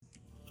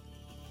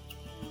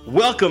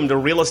Welcome to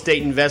Real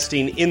Estate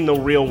Investing in the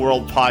Real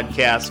World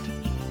podcast.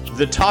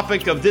 The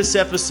topic of this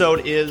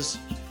episode is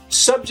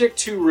Subject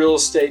to Real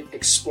Estate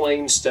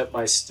Explained Step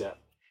by Step.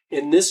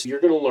 In this,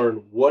 you're going to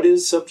learn what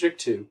is subject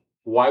to,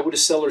 why would a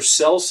seller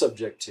sell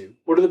subject to,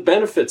 what are the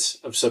benefits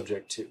of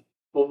subject to.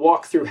 We'll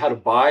walk through how to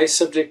buy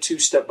subject to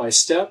step by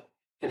step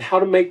and how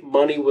to make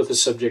money with a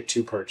subject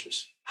to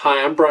purchase.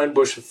 Hi, I'm Brian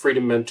Busch with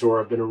Freedom Mentor.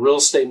 I've been a real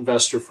estate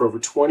investor for over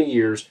 20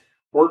 years,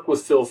 worked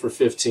with Phil for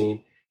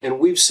 15, and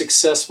we've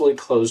successfully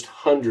closed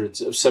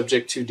hundreds of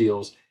subject to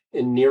deals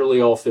in nearly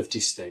all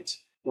 50 states.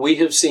 We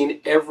have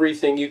seen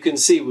everything you can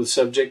see with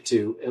subject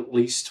to at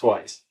least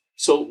twice.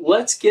 So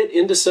let's get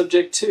into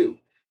subject to.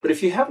 But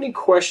if you have any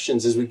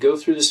questions as we go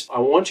through this,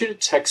 I want you to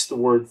text the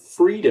word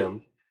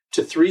freedom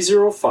to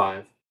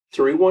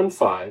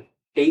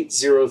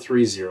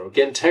 305-315-8030.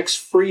 Again, text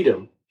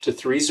freedom to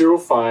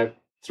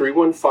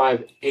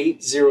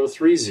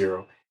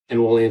 305-315-8030,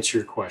 and we'll answer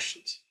your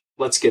questions.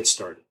 Let's get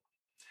started.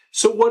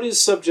 So what is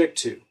subject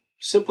to?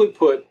 Simply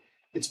put,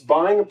 it's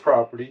buying a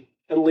property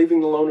and leaving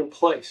the loan in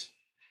place.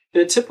 In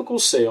a typical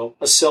sale,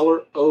 a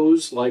seller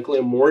owes likely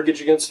a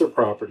mortgage against their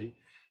property.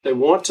 They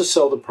want to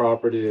sell the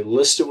property. They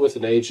list it with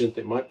an agent.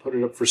 They might put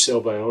it up for sale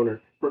by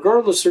owner.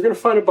 Regardless, they're going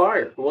to find a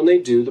buyer. And when they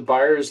do, the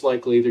buyer is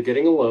likely either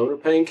getting a loan or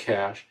paying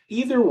cash.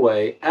 Either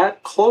way,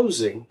 at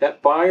closing,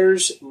 that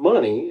buyer's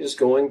money is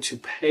going to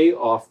pay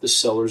off the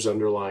seller's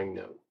underlying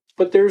note.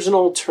 But there's an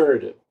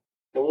alternative.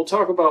 And we'll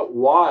talk about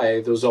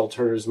why those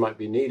alternatives might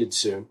be needed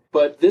soon.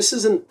 But this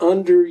is an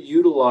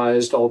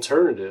underutilized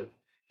alternative.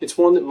 It's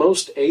one that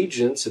most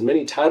agents and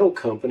many title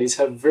companies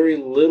have very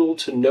little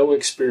to no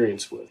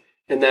experience with,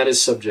 and that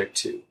is subject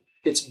to.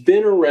 It's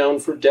been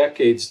around for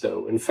decades,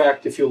 though. In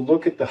fact, if you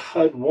look at the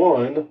HUD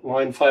 1,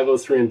 line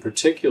 503 in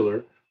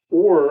particular,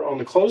 or on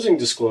the closing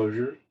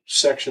disclosure,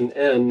 section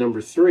N, number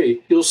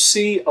 3, you'll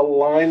see a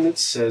line that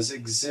says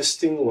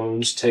existing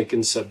loans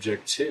taken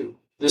subject to.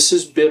 This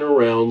has been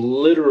around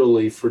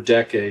literally for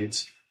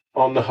decades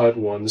on the HUD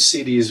 1. The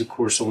CD has, of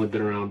course, only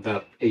been around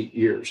about 8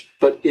 years.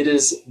 But it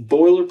is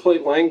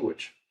boilerplate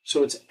language,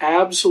 so it's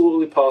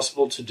absolutely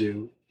possible to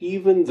do,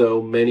 even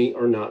though many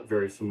are not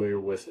very familiar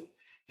with it.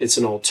 It's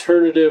an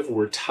alternative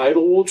where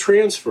title will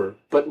transfer,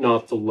 but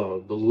not the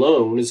loan. The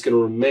loan is going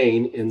to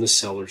remain in the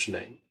seller's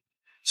name.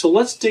 So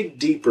let's dig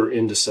deeper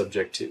into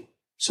subject to.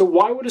 So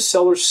why would a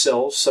seller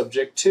sell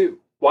subject to?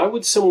 Why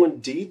would someone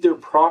deed their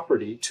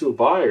property to a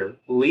buyer,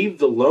 leave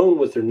the loan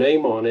with their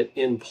name on it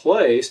in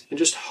place, and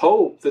just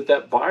hope that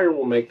that buyer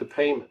will make the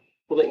payment?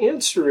 Well, the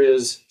answer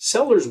is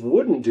sellers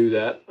wouldn't do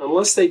that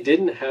unless they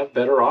didn't have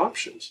better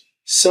options.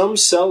 Some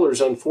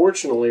sellers,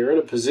 unfortunately, are in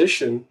a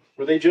position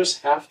where they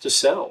just have to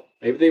sell.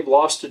 Maybe they've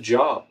lost a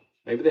job.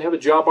 Maybe they have a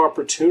job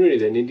opportunity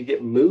they need to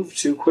get moved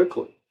to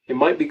quickly. They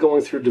might be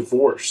going through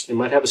divorce. They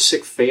might have a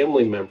sick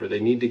family member they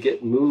need to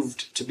get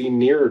moved to be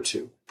nearer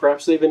to.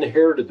 Perhaps they've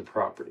inherited the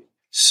property.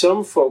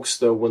 Some folks,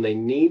 though, when they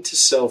need to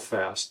sell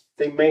fast,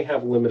 they may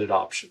have limited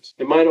options.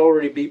 They might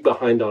already be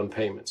behind on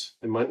payments.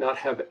 They might not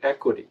have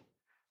equity.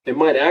 They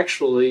might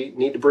actually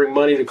need to bring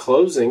money to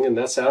closing, and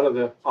that's out of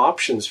the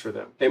options for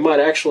them. They might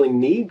actually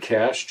need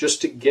cash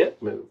just to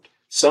get moved.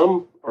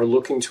 Some are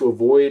looking to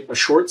avoid a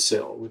short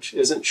sale, which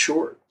isn't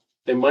short.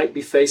 They might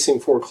be facing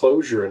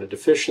foreclosure and a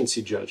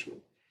deficiency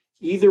judgment.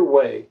 Either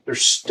way, they're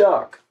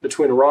stuck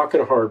between a rock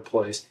and a hard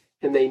place,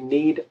 and they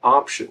need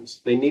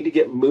options. They need to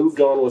get moved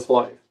on with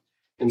life.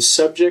 And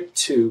subject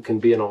to can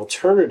be an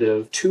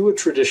alternative to a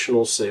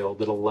traditional sale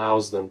that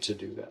allows them to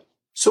do that.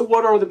 So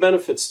what are the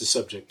benefits to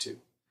subject to?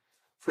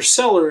 For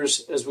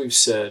sellers, as we've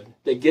said,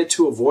 they get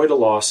to avoid a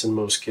loss in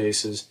most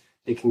cases.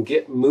 They can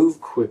get moved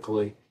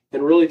quickly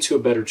and really to a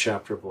better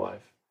chapter of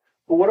life.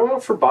 But what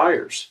about for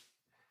buyers?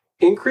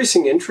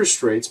 Increasing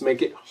interest rates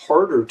make it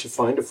harder to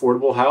find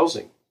affordable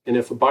housing. And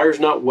if a buyer's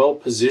not well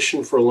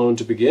positioned for a loan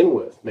to begin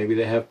with, maybe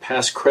they have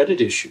past credit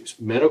issues,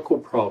 medical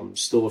problems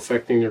still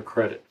affecting their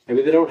credit.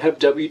 Maybe they don't have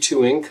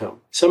W-2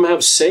 income. Some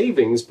have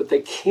savings, but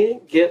they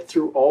can't get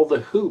through all the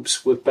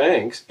hoops with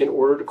banks in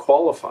order to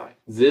qualify.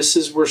 This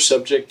is where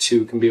subject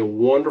to can be a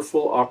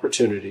wonderful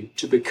opportunity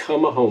to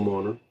become a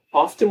homeowner,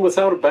 often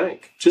without a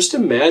bank. Just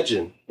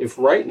imagine if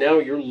right now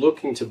you're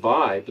looking to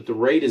buy, but the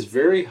rate is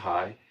very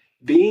high,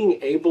 being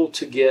able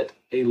to get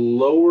a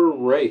lower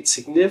rate,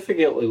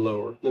 significantly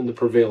lower than the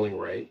prevailing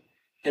rate,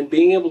 and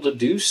being able to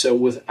do so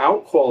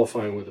without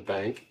qualifying with a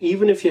bank,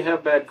 even if you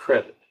have bad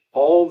credit.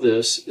 All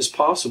this is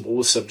possible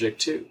with subject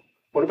to.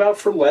 What about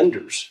for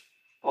lenders?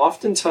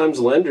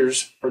 Oftentimes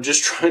lenders are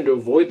just trying to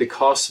avoid the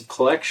costs of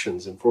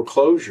collections and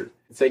foreclosure.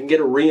 If they can get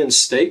a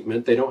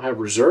reinstatement, they don't have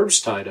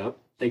reserves tied up,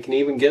 they can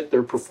even get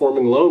their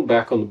performing loan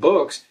back on the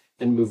books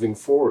and moving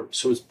forward.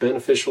 So it's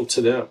beneficial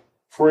to them.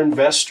 For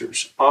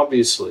investors,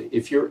 obviously,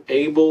 if you're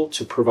able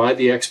to provide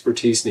the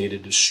expertise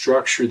needed to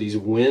structure these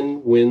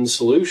win-win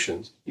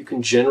solutions, you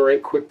can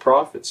generate quick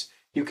profits.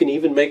 You can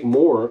even make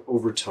more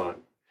over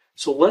time.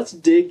 So let's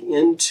dig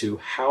into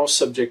how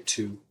subject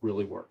to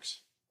really works.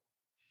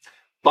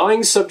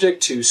 Buying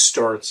subject to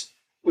starts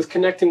with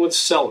connecting with the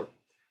seller.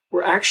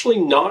 We're actually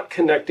not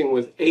connecting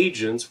with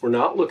agents. We're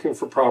not looking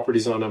for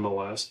properties on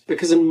MLS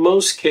because in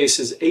most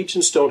cases,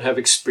 agents don't have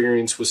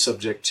experience with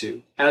subject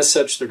to. As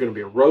such, they're going to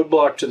be a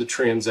roadblock to the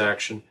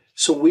transaction.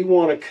 So we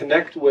want to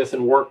connect with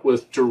and work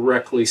with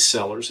directly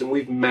sellers, and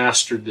we've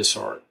mastered this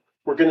art.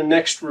 We're going to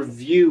next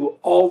review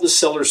all the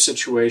seller's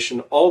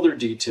situation, all their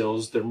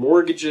details, their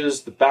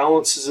mortgages, the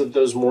balances of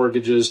those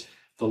mortgages,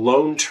 the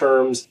loan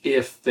terms,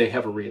 if they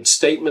have a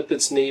reinstatement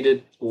that's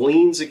needed,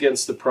 liens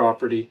against the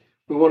property.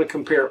 We want to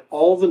compare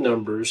all the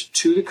numbers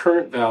to the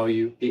current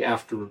value, the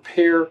after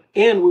repair,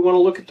 and we want to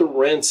look at the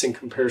rents in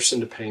comparison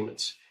to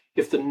payments.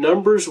 If the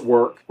numbers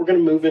work, we're going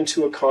to move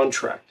into a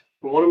contract.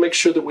 We want to make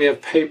sure that we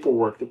have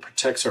paperwork that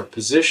protects our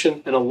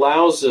position and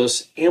allows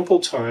us ample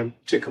time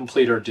to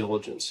complete our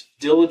diligence.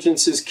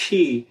 Diligence is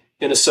key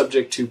in a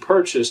subject to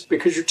purchase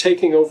because you're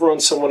taking over on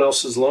someone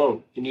else's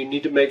loan and you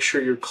need to make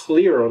sure you're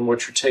clear on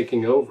what you're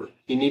taking over.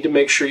 You need to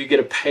make sure you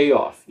get a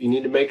payoff. You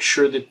need to make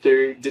sure that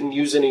they didn't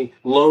use any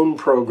loan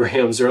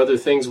programs or other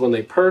things when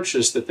they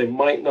purchased that they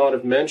might not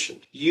have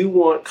mentioned. You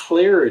want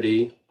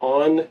clarity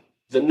on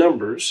the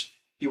numbers.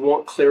 You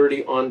want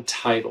clarity on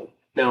title.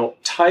 Now,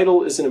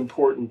 title is an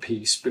important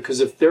piece because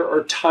if there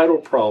are title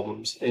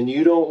problems and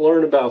you don't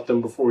learn about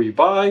them before you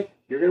buy,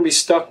 you're going to be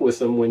stuck with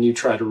them when you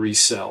try to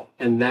resell.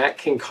 And that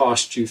can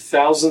cost you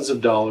thousands of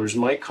dollars,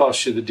 might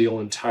cost you the deal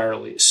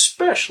entirely,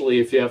 especially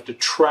if you have to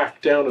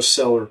track down a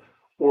seller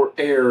or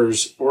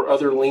heirs or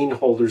other lien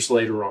holders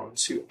later on.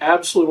 So you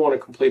absolutely want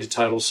to complete a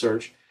title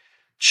search.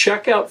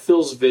 Check out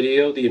Phil's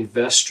video, The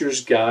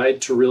Investor's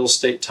Guide to Real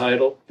Estate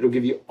Title. It'll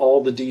give you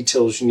all the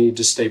details you need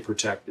to stay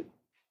protected.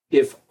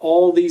 If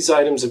all these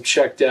items have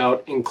checked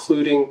out,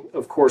 including,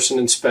 of course, an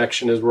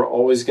inspection, as we're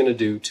always going to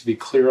do to be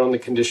clear on the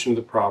condition of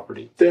the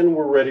property, then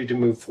we're ready to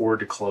move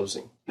forward to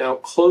closing. Now,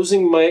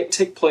 closing might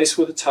take place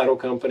with a title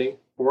company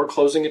or a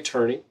closing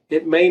attorney.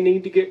 It may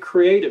need to get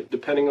creative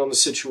depending on the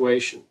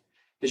situation.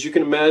 As you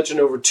can imagine,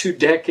 over 2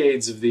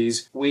 decades of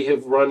these, we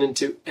have run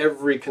into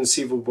every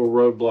conceivable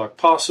roadblock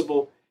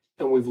possible,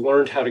 and we've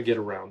learned how to get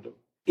around them.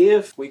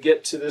 If we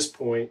get to this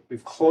point,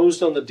 we've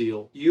closed on the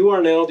deal, you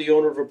are now the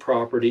owner of a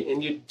property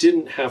and you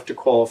didn't have to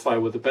qualify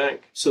with a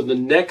bank. So the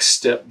next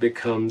step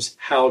becomes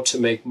how to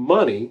make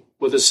money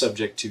with a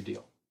subject to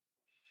deal.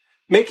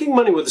 Making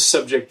money with a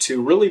subject to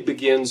really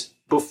begins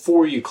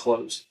before you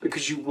close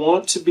because you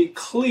want to be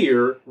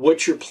clear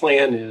what your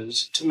plan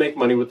is to make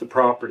money with the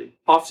property,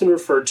 often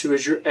referred to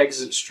as your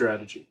exit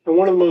strategy. And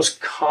one of the most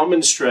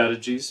common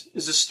strategies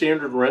is a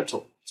standard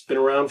rental. It's been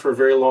around for a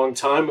very long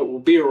time. It will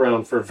be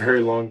around for a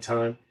very long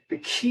time. The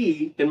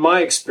key, in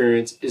my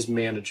experience, is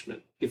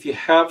management. If you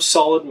have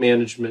solid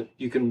management,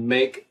 you can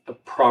make a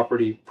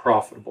property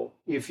profitable.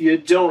 If you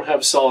don't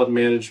have solid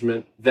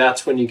management,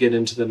 that's when you get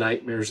into the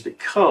nightmares that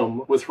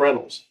come with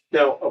rentals.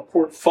 Now, a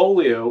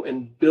portfolio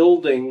and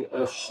building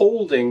a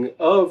holding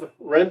of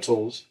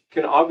rentals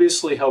can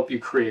obviously help you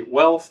create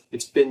wealth.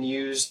 It's been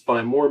used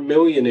by more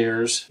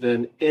millionaires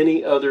than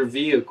any other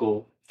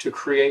vehicle to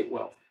create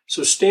wealth.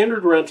 So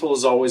standard rental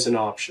is always an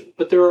option,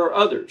 but there are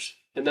others,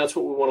 and that's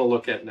what we want to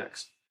look at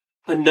next.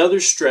 Another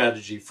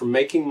strategy for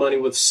making money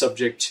with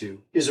subject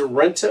to is a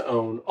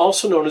rent-to-own,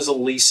 also known as a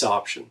lease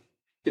option.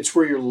 It's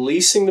where you're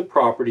leasing the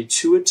property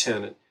to a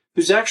tenant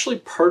who's actually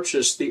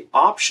purchased the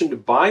option to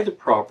buy the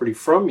property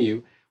from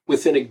you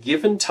within a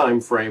given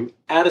time frame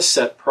at a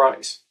set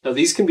price. Now,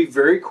 these can be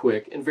very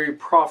quick and very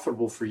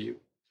profitable for you.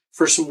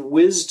 For some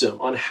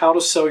wisdom on how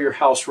to sell your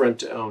house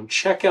rent-to-own,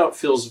 check out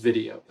Phil's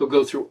video. He'll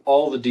go through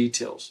all the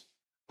details.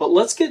 But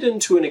let's get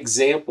into an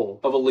example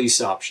of a lease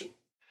option.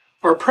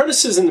 Our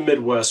apprentices in the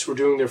Midwest were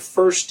doing their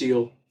first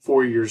deal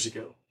 4 years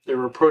ago. They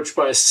were approached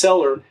by a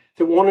seller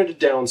that wanted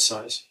to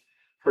downsize.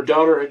 Her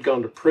daughter had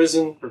gone to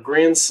prison. Her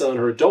grandson,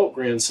 her adult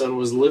grandson,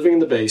 was living in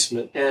the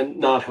basement and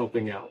not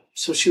helping out.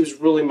 So she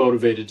was really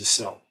motivated to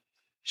sell.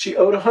 She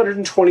owed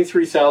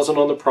 $123,000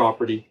 on the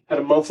property, had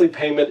a monthly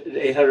payment at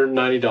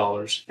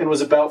 $890, and was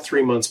about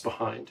 3 months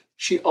behind.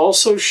 She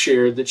also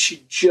shared that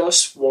she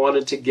just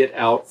wanted to get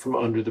out from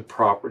under the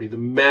property, the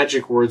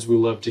magic words we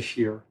love to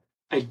hear.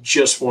 I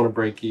just want to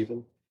break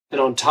even. And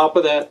on top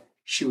of that,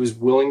 she was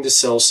willing to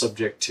sell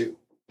subject to.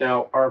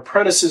 Now, our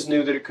apprentices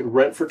knew that it could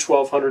rent for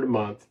 $1,200 a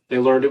month. They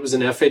learned it was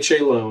an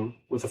FHA loan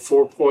with a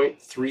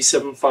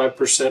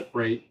 4.375%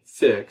 rate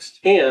fixed,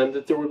 and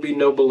that there would be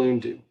no balloon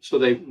due. So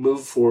they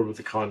moved forward with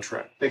the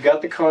contract. They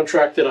got the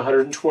contract at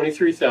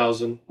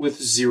 $123,000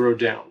 with zero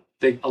down.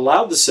 They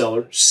allowed the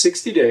seller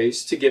 60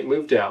 days to get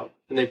moved out,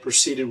 and they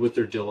proceeded with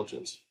their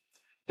diligence.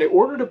 They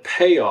ordered a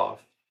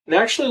payoff and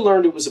actually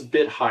learned it was a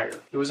bit higher.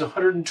 It was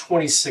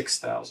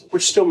 $126,000,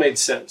 which still made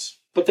sense.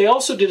 But they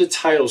also did a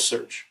title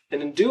search,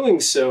 and in doing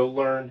so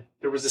learned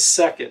there was a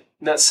second,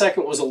 and that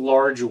second was a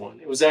large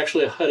one. It was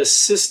actually a HUD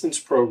assistance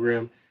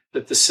program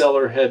that the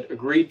seller had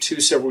agreed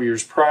to several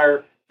years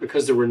prior.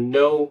 Because there were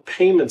no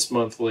payments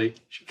monthly,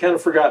 she'd kind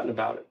of forgotten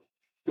about it.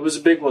 It was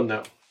a big one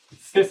though.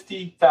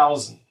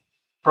 $50,000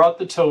 brought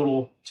the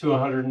total to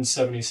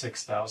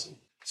 $176,000.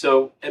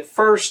 So at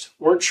first,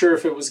 weren't sure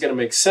if it was going to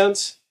make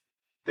sense,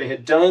 They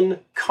had done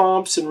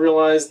comps and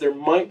realized there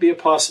might be a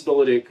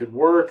possibility it could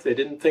work. They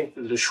didn't think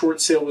that a short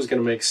sale was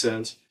going to make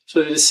sense.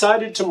 So they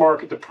decided to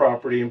market the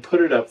property and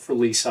put it up for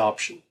lease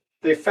option.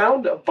 They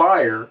found a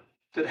buyer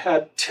that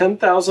had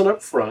 $10,000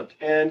 up front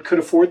and could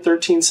afford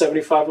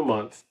 $1,375 a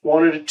month,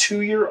 wanted a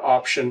 2-year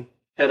option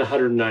at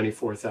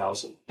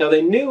 $194,000. Now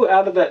they knew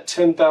out of that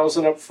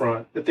 $10,000 up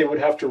front that they would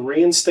have to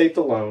reinstate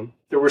the loan.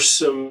 There were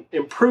some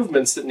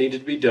improvements that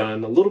needed to be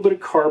done, a little bit of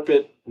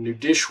carpet, a new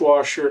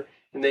dishwasher,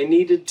 and they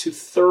needed to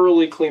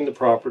thoroughly clean the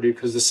property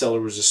because the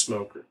seller was a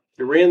smoker.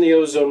 They ran the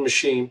ozone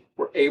machine,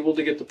 were able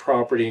to get the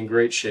property in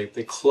great shape.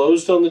 They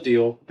closed on the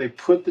deal. They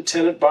put the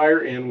tenant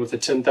buyer in with the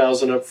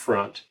 $10,000 up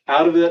front.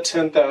 Out of that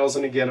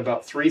 $10,000, again,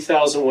 about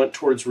 $3,000 went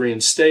towards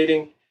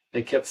reinstating.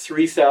 They kept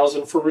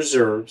 $3,000 for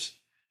reserves.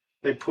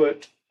 They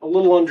put a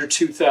little under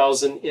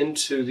 $2,000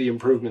 into the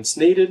improvements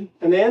needed,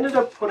 and they ended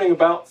up putting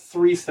about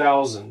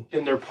 $3,000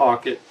 in their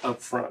pocket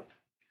up front.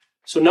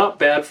 So not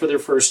bad for their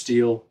first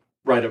deal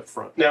right up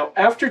front. Now,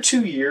 after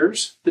 2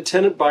 years, the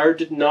tenant buyer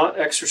did not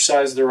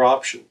exercise their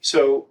option.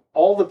 So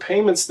all the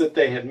payments that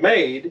they had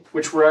made,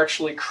 which were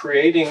actually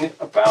creating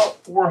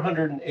about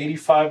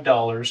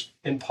 $485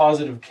 in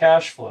positive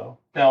cash flow.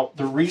 Now,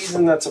 the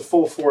reason that's a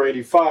full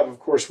 $485, of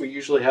course, we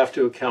usually have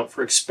to account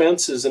for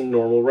expenses in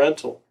normal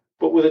rental.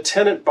 But with a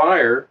tenant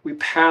buyer, we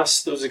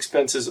pass those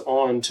expenses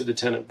on to the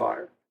tenant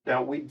buyer.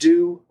 Now, we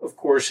do, of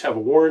course, have a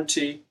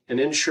warranty and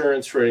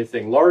insurance for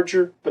anything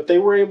larger, but they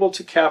were able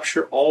to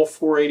capture all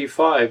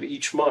 $485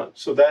 each month.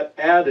 So that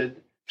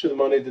added to the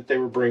money that they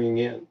were bringing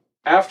in.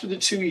 After the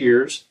 2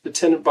 years, the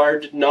tenant buyer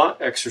did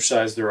not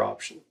exercise their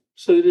option.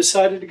 So they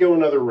decided to go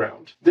another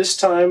round. This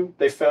time,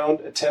 they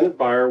found a tenant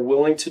buyer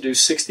willing to do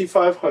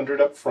 $6,500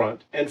 up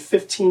front and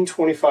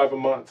 $1,525 a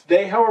month.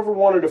 They, however,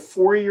 wanted a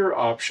 4-year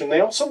option.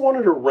 They also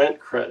wanted a rent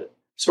credit.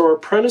 So our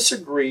apprentice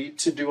agreed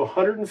to do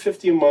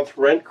 $150 a month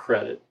rent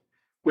credit,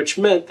 which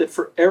meant that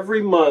for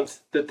every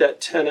month that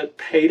that tenant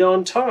paid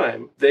on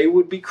time, they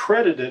would be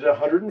credited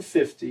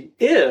 $150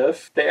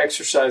 if they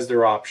exercised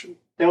their option.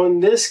 Now, in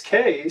this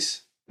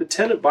case, the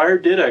tenant buyer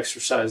did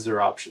exercise their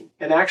option,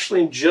 and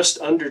actually in just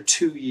under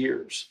 2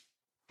 years.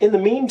 In the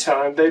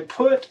meantime, they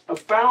put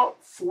about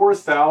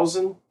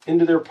 $4,000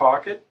 into their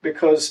pocket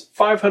because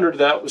 $500 of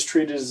that was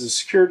treated as a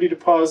security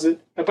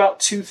deposit. About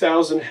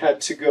 $2,000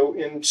 had to go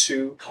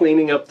into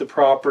cleaning up the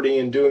property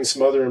and doing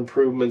some other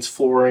improvements,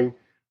 flooring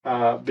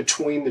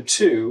between the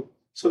two.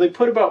 So they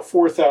put about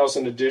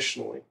 $4,000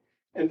 additionally.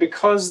 And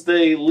because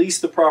they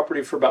leased the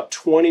property for about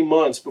 20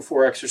 months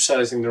before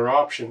exercising their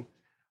option,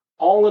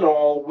 all in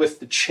all, with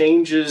the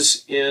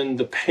changes in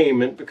the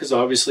payment, because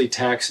obviously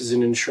taxes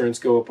and insurance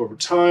go up over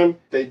time,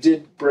 they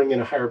did bring in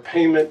a higher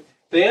payment.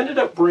 They ended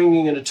up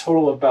bringing in a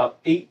total of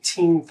about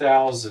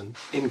 $18,000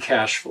 in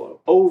cash flow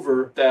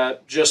over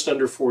that just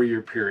under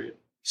 4-year period.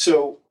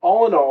 So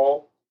all in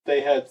all,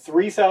 they had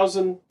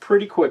 $3,000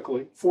 pretty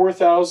quickly,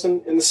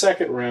 $4,000 in the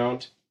second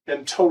round,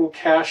 and total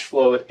cash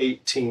flow at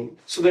 $18,000.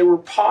 So they were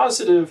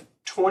positive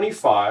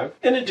 $25,000,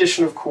 in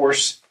addition, of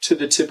course, to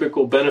the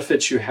typical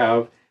benefits you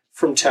have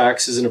from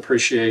taxes and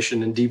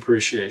appreciation and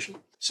depreciation.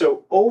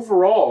 So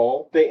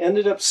overall, they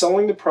ended up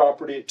selling the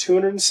property at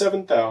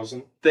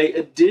 $207,000. They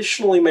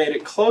additionally made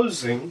at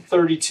closing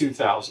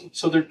 $32,000.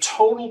 So their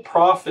total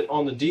profit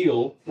on the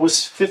deal was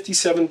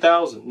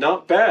 $57,000.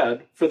 Not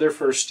bad for their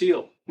first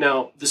deal.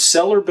 Now, the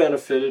seller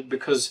benefited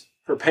because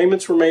her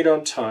payments were made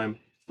on time.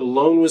 The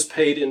loan was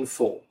paid in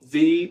full.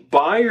 The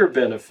buyer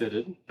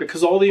benefited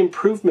because all the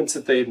improvements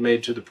that they had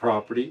made to the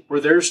property were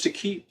theirs to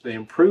keep. They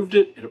improved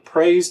it, it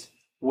appraised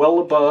well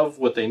above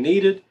what they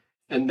needed,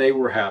 and they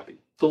were happy.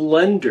 The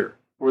lender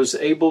was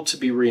able to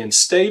be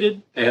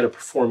reinstated. They had a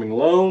performing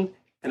loan,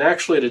 and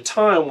actually at a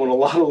time when a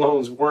lot of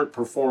loans weren't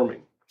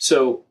performing.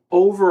 So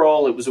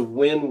overall, it was a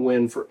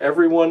win-win for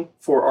everyone.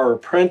 For our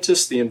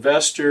apprentice, the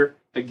investor,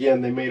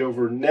 again, they made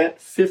over net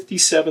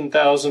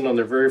 $57,000 on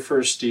their very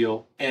first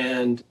deal.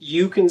 And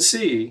you can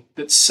see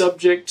that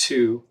subject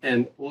to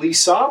and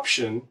lease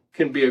option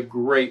can be a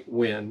great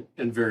win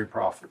and very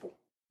profitable.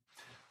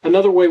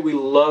 Another way we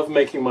love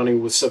making money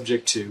with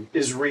subject to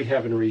is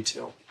rehab and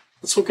retail.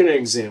 Let's look at an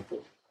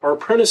example. Our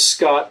apprentice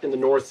Scott in the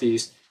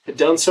Northeast had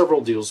done several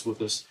deals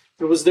with us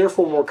and was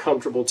therefore more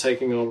comfortable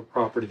taking on a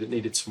property that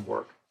needed some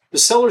work. The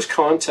sellers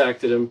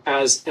contacted him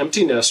as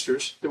empty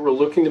nesters that were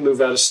looking to move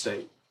out of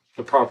state.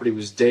 The property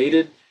was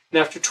dated,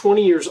 and after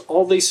 20 years,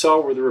 all they saw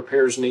were the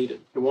repairs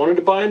needed. They wanted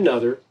to buy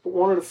another, but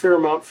wanted a fair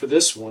amount for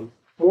this one,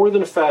 more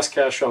than a fast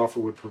cash offer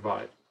would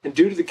provide. And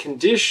due to the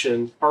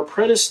condition, our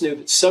apprentice knew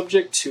that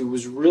subject to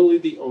was really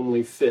the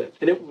only fit.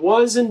 And it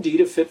was indeed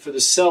a fit for the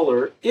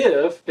seller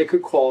if they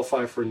could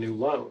qualify for a new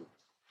loan.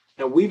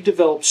 Now, we've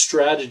developed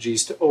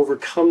strategies to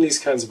overcome these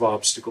kinds of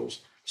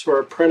obstacles, so our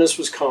apprentice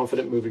was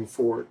confident moving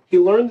forward. He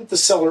learned that the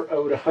seller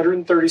owed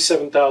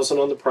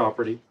 $137,000 on the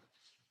property,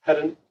 had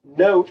a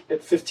note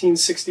at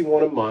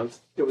 $1,561 a month.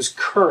 It was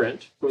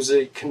current. It was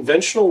a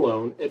conventional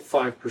loan at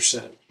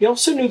 5%. He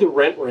also knew the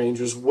rent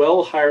range was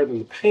well higher than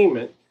the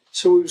payment,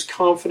 so he was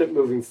confident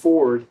moving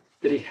forward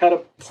that he had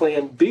a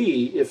plan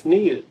B if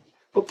needed.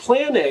 But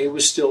plan A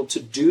was still to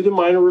do the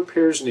minor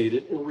repairs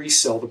needed and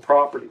resell the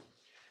property.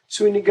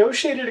 So he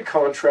negotiated a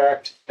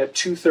contract at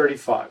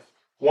 $235.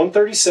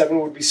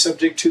 $137 would be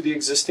subject to the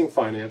existing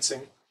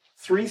financing,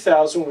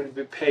 $3,000 would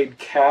be paid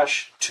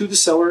cash to the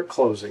seller at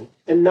closing,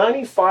 and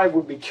 $95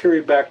 would be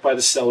carried back by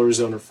the seller's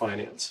owner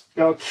finance.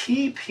 Now, a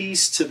key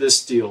piece to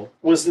this deal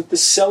was that the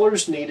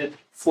sellers needed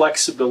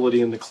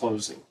flexibility in the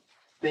closing.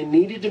 They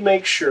needed to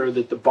make sure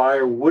that the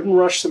buyer wouldn't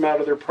rush them out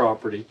of their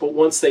property, but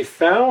once they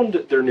found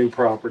their new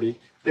property,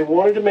 they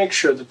wanted to make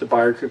sure that the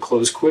buyer could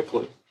close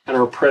quickly, and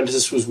our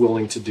apprentice was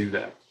willing to do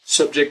that.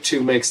 Subject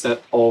to makes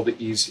that all the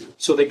easier.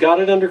 So they got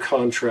it under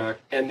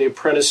contract, and the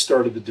apprentice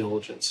started the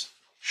diligence.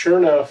 Sure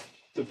enough,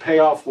 the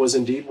payoff was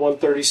indeed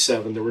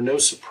 $137. There were no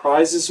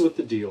surprises with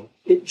the deal.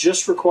 It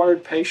just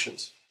required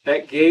patience.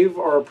 That gave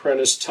our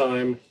apprentice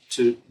time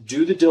to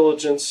do the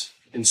diligence,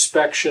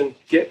 inspection,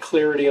 get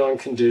clarity on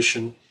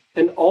condition,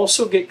 and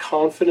also get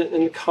confident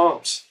in the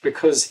comps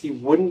because he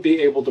wouldn't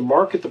be able to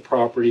market the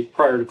property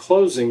prior to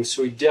closing,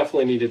 so he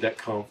definitely needed that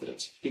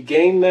confidence. He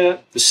gained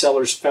that, the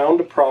sellers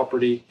found a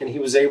property, and he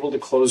was able to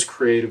close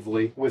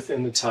creatively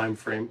within the time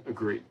frame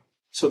agreed.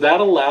 So that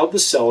allowed the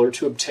seller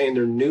to obtain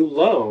their new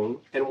loan,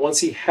 and once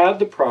he had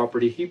the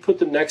property, he put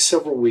the next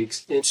several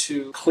weeks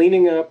into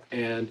cleaning up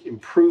and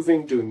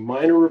improving, doing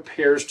minor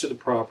repairs to the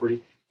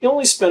property. He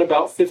only spent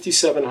about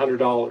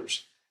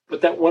 $5,700,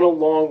 but that went a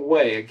long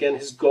way. Again,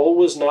 his goal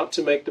was not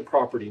to make the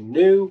property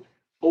new,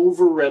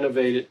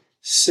 over-renovate it,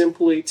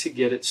 simply to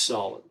get it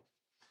solid.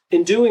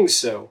 In doing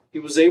so, he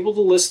was able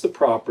to list the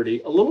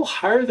property a little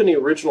higher than he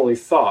originally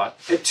thought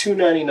at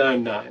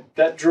 $299,900.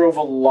 That drove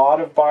a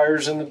lot of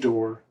buyers in the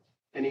door,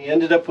 and he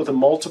ended up with a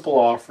multiple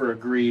offer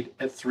agreed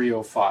at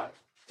 $305,000.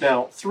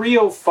 Now,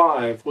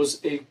 $305,000 was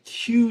a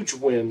huge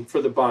win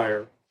for the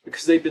buyer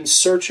because they'd been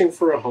searching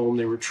for a home.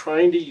 They were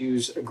trying to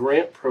use a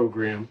grant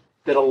program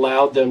that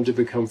allowed them to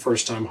become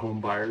first-time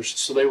home buyers.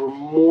 So they were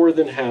more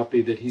than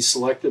happy that he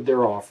selected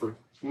their offer.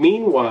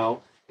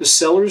 Meanwhile, the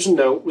seller's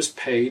note was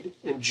paid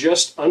in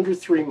just under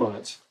 3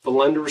 months. The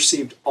lender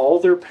received all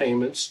their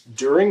payments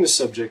during the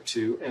subject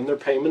to and their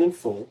payment in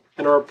full.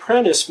 And our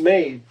apprentice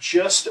made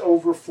just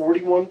over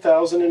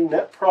 $41,000 in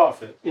net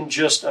profit in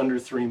just under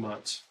 3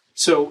 months.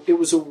 So it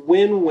was a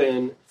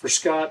win-win for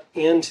Scott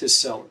and his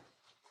seller.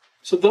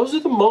 So those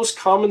are the most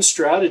common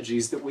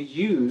strategies that we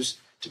use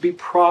to be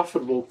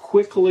profitable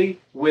quickly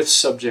with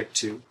subject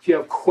to. If you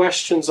have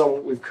questions on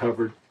what we've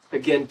covered,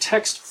 again,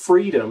 text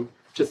FREEDOM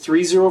to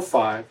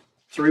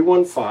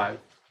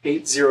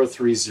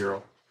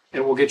 305-315-8030,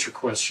 and we'll get your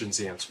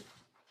questions answered.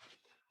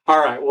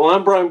 All right, well,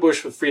 I'm Brian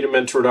Busch with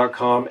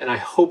FreedomMentor.com, and I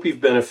hope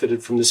you've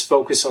benefited from this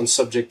focus on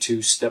subject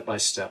to step by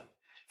step.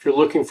 If you're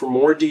looking for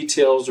more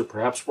details or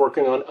perhaps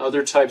working on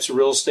other types of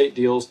real estate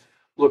deals,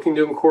 looking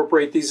to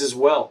incorporate these as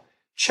well,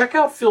 check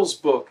out Phil's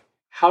book,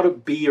 How to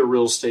Be a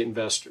Real Estate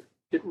Investor.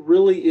 It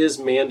really is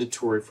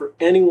mandatory for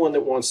anyone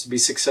that wants to be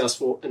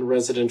successful in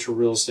residential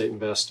real estate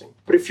investing.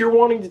 But if you're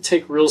wanting to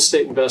take real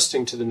estate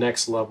investing to the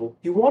next level,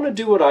 you want to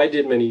do what I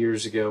did many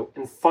years ago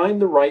and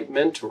find the right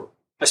mentor.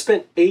 I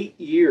spent 8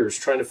 years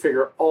trying to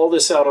figure all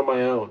this out on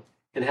my own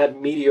and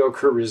had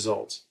mediocre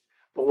results.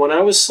 But when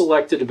I was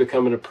selected to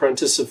become an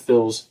apprentice of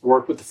Phil's,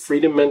 worked with the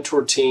Freedom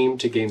Mentor team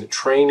to gain the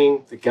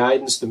training, the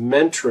guidance, the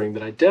mentoring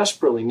that I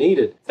desperately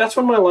needed, that's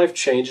when my life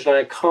changed and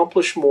I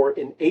accomplished more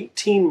in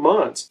 18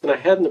 months than I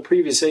had in the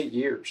previous 8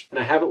 years. And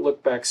I haven't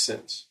looked back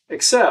since,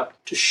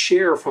 except to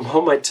share from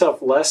all my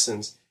tough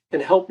lessons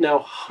and help now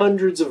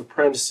hundreds of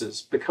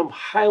apprentices become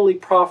highly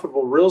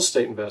profitable real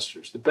estate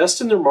investors, the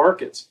best in their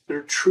markets, that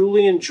are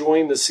truly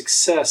enjoying the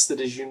success that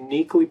is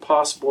uniquely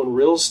possible in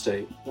real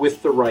estate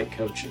with the right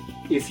coaching.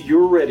 If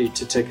you're ready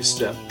to take a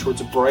step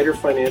towards a brighter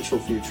financial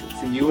future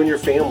for you and your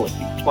family,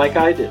 like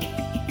I did,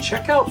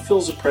 check out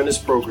Phil's Apprentice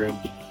Program.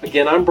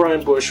 Again, I'm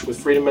Brian Busch with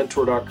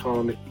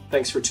FreedomMentor.com.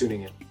 Thanks for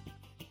tuning in.